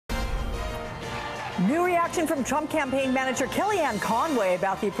New reaction from Trump campaign manager Kellyanne Conway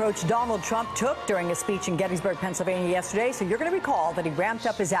about the approach Donald Trump took during a speech in Gettysburg, Pennsylvania yesterday. So you're going to recall that he ramped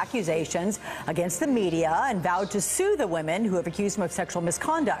up his accusations against the media and vowed to sue the women who have accused him of sexual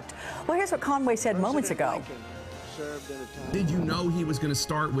misconduct. Well, here's what Conway said moments ago. Did you know he was going to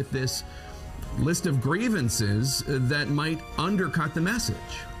start with this list of grievances that might undercut the message?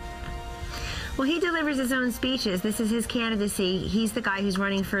 Well, he delivers his own speeches. This is his candidacy. He's the guy who's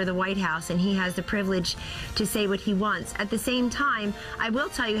running for the White House, and he has the privilege to say what he wants. At the same time, I will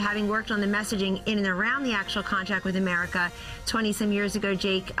tell you, having worked on the messaging in and around the actual contract with America 20-some years ago,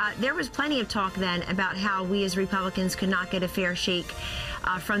 Jake, there was plenty of talk then about how we as Republicans could not get a fair shake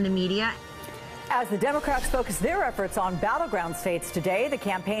from the media. As the Democrats focus their efforts on battleground states today, the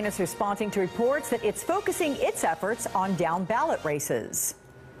campaign is responding to reports that it's focusing its efforts on down-ballot races.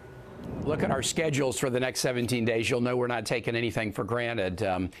 Look at our schedules for the next 17 days. You'll know we're not taking anything for granted.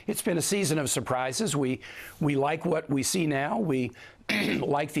 It's been a season of surprises. We like what we see now. We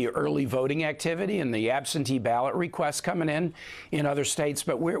like the early voting activity and the absentee ballot requests coming in other states,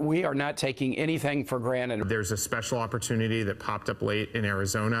 but we are not taking anything for granted. There's a special opportunity that popped up late in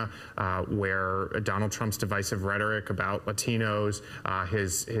Arizona where Donald Trump's divisive rhetoric about Latinos,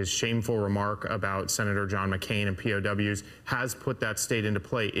 his shameful remark about Senator John McCain and POWs has put that state into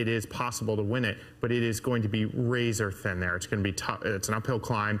play. It is possible to win it, but it is going to be razor thin there. It's going to be tough. It's an uphill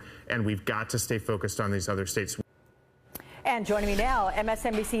climb, and we've got to stay focused on these other states. And joining me now,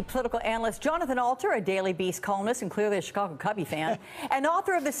 MSNBC political analyst Jonathan Alter, a Daily Beast columnist and clearly a Chicago Cubby fan, and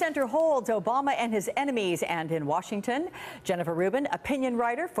author of The Center Holds, Obama and His Enemies, and in Washington, Jennifer Rubin, opinion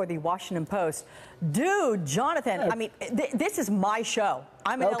writer for The Washington Post. Dude, Jonathan, I mean, this is my show.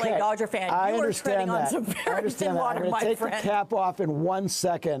 I'm an LA Dodger fan. You are treading on some very thin water, my friend. I'm going to take the cap off in 1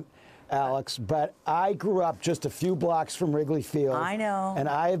 second, Alex, but I grew up just a few blocks from Wrigley Field. I know. And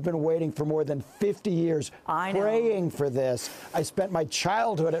I have been waiting for more than 50 years praying for this. I spent my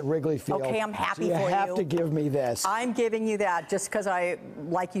childhood at Wrigley Field. Okay, I'm happy so for you. You have to give me this. I'm giving you that just because I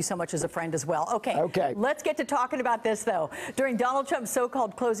like you so much as a friend as well. Okay. Let's get to talking about this, though. During Donald Trump's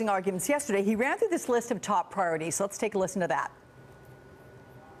so-called closing arguments yesterday, he ran through this list of top priorities. So let's take a listen to that.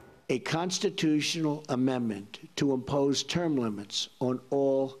 A constitutional amendment to impose term limits on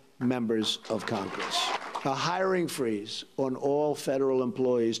all members of Congress, a hiring freeze on all federal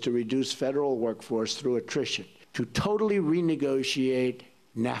employees to reduce federal workforce through attrition, to totally renegotiate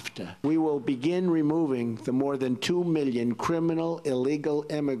NAFTA. We will begin removing the more than 2 million criminal illegal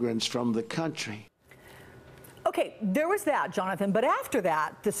immigrants from the country. Okay, there was that, Jonathan, but after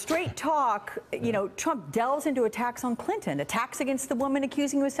that, the straight talk, you know, Trump delves into attacks on Clinton, attacks against the woman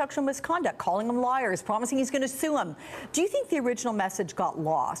accusing him of sexual misconduct, calling them liars, promising he's going to sue him. Do you think the original message got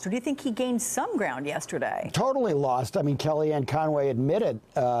lost, or do you think he gained some ground yesterday? Totally lost. I mean, Kellyanne Conway admitted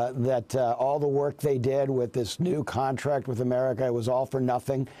that all the work they did with this new contract with America was all for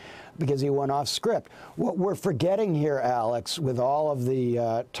nothing because he went off script. What we're forgetting here, Alex, with all of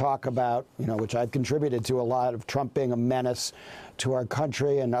the talk about, you know, which I've contributed to a lot of Trump being a menace to our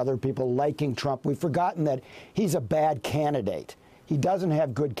country and other people liking Trump, we've forgotten that he's a bad candidate. He doesn't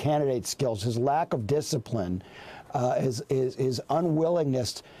have good candidate skills. His lack of discipline, his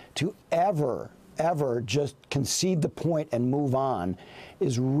unwillingness to ever just concede the point and move on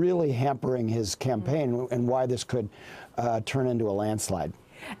is really hampering his campaign and why this could turn into a landslide.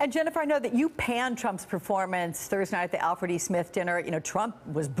 And Jennifer, I know that you panned Trump's performance Thursday night at the Alfred E. Smith dinner. You know, Trump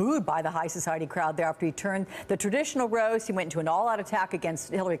was booed by the high society crowd there after he turned the traditional roast. He went into an all-out attack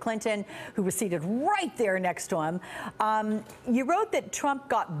against Hillary Clinton, who was seated right there next to him. You wrote that Trump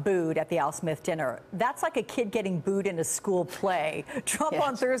got booed at the Al Smith dinner. That's like a kid getting booed in a school play. Trump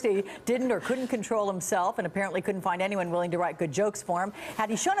on Thursday didn't or couldn't control himself and apparently couldn't find anyone willing to write good jokes for him. Had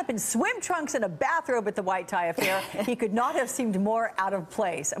he shown up in swim trunks and a bathrobe at the white tie affair, he could not have seemed more out of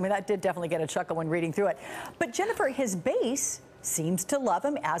place. I mean, that did definitely get a chuckle when reading through it. But Jennifer, his base seems to love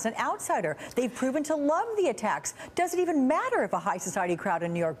him as an outsider. They've proven to love the attacks. Does it even matter if a high society crowd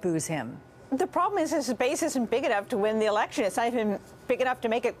in New York boos him? The problem is his base isn't big enough to win the election. It's not even big enough to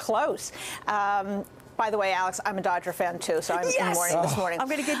make it close. By the way, Alex, I'm a Dodger fan, too, so I'm in mourning this morning. I'm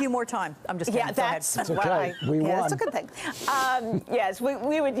going to give you more time. I'm just kidding. Yeah, that's okay. We won. That's a good thing. Yes,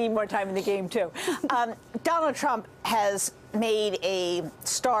 we would need more time in the game, too. Donald Trump has made a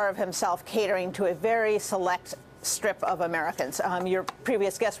star of himself catering to a very select strip of Americans. Your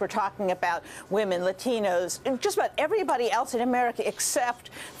previous guests were talking about women, Latinos, and just about everybody else in America except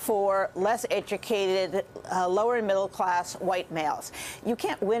for less educated, lower and middle class white males. You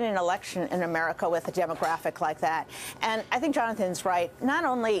can't win an election in America with a demographic like that. And I think Jonathan's right. Not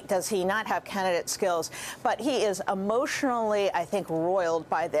only does he not have candidate skills, but he is emotionally, I think, roiled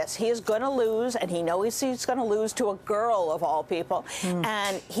by this. He is going to lose, and he knows he's going to lose to a girl of all people.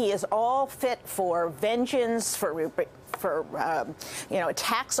 And he is all fit for vengeance, for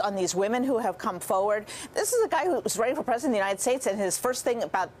attacks on these women who have come forward. This is a guy who was running for president of the United States, and his first thing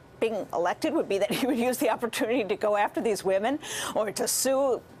about being elected would be that he would use the opportunity to go after these women or to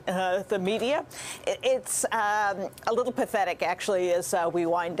sue the media. It's a little pathetic, actually, as we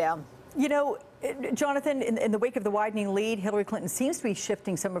wind down. You know, Jonathan, in the wake of the widening lead, Hillary Clinton seems to be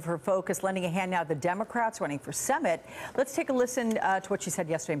shifting some of her focus, lending a hand now to the Democrats running for Senate. Let's take a listen to what she said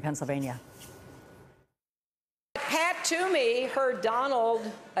yesterday in Pennsylvania. Pat Toomey heard Donald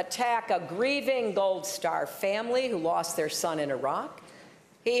attack a grieving Gold Star family who lost their son in Iraq.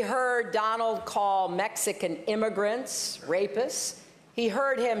 He heard Donald call Mexican immigrants rapists. He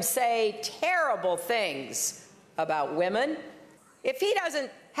heard him say terrible things about women. If he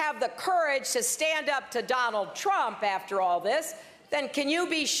doesn't have the courage to stand up to Donald Trump after all this, then can you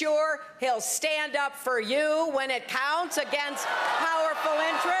be sure he'll stand up for you when it counts against powerful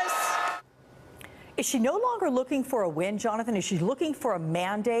interests? Is she no longer looking for a win, Jonathan? Is she looking for a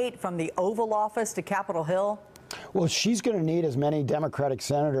mandate from the Oval Office to Capitol Hill? Well, she's going to need as many Democratic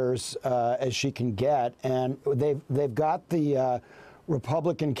senators as she can get, and they've got the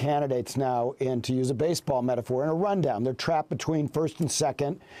Republican candidates now in, to use a baseball metaphor, in a rundown. They're trapped between first and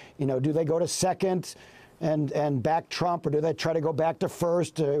second. You know, do they go to second and back Trump, or do they try to go back to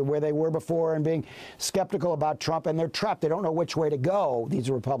first, where they were before, and being skeptical about Trump? And they're trapped. They don't know which way to go, these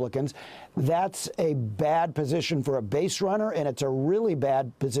Republicans. That's a bad position for a base runner, and it's a really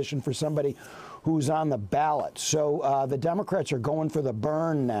bad position for somebody who's on the ballot. So the Democrats are going for the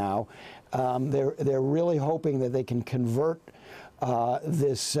burn now. They're really hoping that they can convert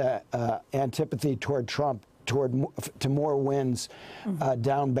this antipathy toward Trump to more wins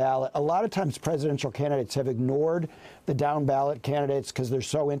down ballot. A lot of times presidential candidates have ignored the down ballot candidates because they're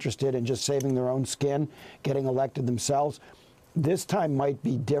so interested in just saving their own skin, getting elected themselves. This time might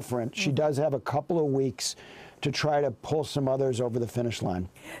be different. She does have a couple of weeks to try to pull some others over the finish line.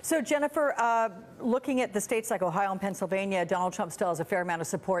 So, Jennifer, looking at the states like Ohio and Pennsylvania, Donald Trump still has a fair amount of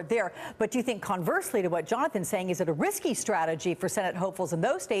support there. But do you think, conversely to what Jonathan's saying, is it a risky strategy for Senate hopefuls in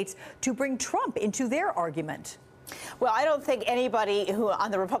those states to bring Trump into their argument? Well, I don't think anybody who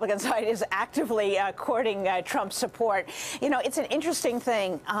on the Republican side is actively courting Trump's support. You know, it's an interesting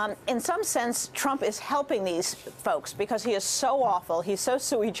thing. In some sense, Trump is helping these folks because he is so awful. He's so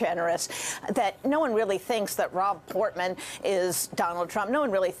sui generis that no one really thinks that Rob Portman is Donald Trump. No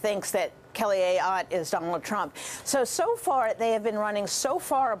one really thinks that Kelly Ayotte is Donald Trump. So far, they have been running so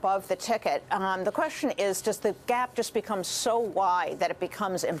far above the ticket. The question is, does the gap just become so wide that it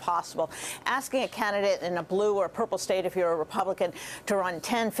becomes impossible? Asking a candidate in a blue or purple state, if you're a Republican, to run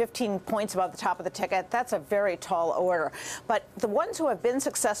 10, 15 points above the top of the ticket, that's a very tall order. But the ones who have been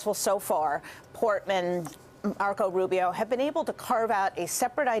successful so far, Portman, Marco Rubio, have been able to carve out a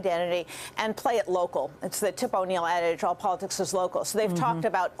separate identity and play it local. It's the Tip O'Neill adage, all politics is local. So they've talked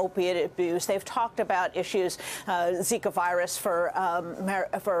about opiate abuse. They've talked about issues, Zika virus for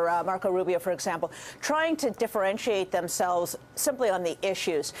Marco Rubio, for example, trying to differentiate themselves simply on the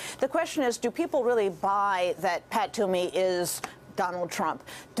issues. The question is, do people really buy that Pat Toomey is Donald Trump?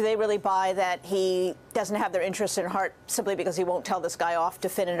 Do they really buy that he doesn't have their interests in heart simply because he won't tell this guy off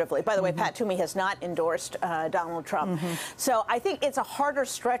definitively? By the way, Pat Toomey has not endorsed Donald Trump. So I think it's a harder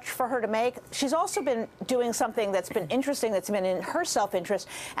stretch for her to make. She's also been doing something that's been interesting, that's been in her self-interest,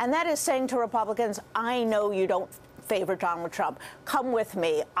 and that is saying to Republicans, I know you don't favor Donald Trump. Come with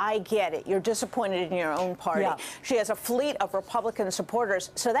me. I get it. You're disappointed in your own party. Yeah. She has a fleet of Republican supporters,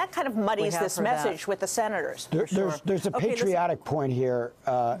 so that kind of muddies this message with the senators. There's a patriotic point here,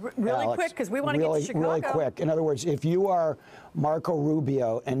 really Alex, quick, because we want to get to Chicago. Really quick. In other words, if you are Marco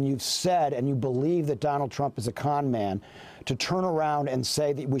Rubio and you've said and you believe that Donald Trump is a con man, to turn around and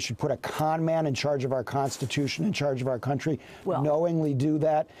say that we should put a con man in charge of our Constitution, in charge of our country, knowingly do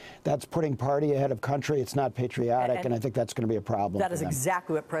that, that's putting party ahead of country. It's not patriotic, and I think that's going to be a problem. That is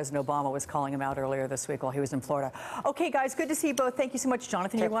exactly what President Obama was calling him out earlier this week while he was in Florida. Okay, guys, good to see you both. Thank you so much.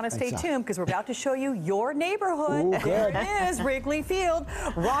 Jonathan, you want to stay tuned because we're about to show you your neighborhood. Ooh, there it is, Wrigley Field.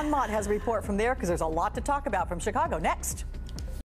 Ron Mott has a report from there because there's a lot to talk about from Chicago. Next.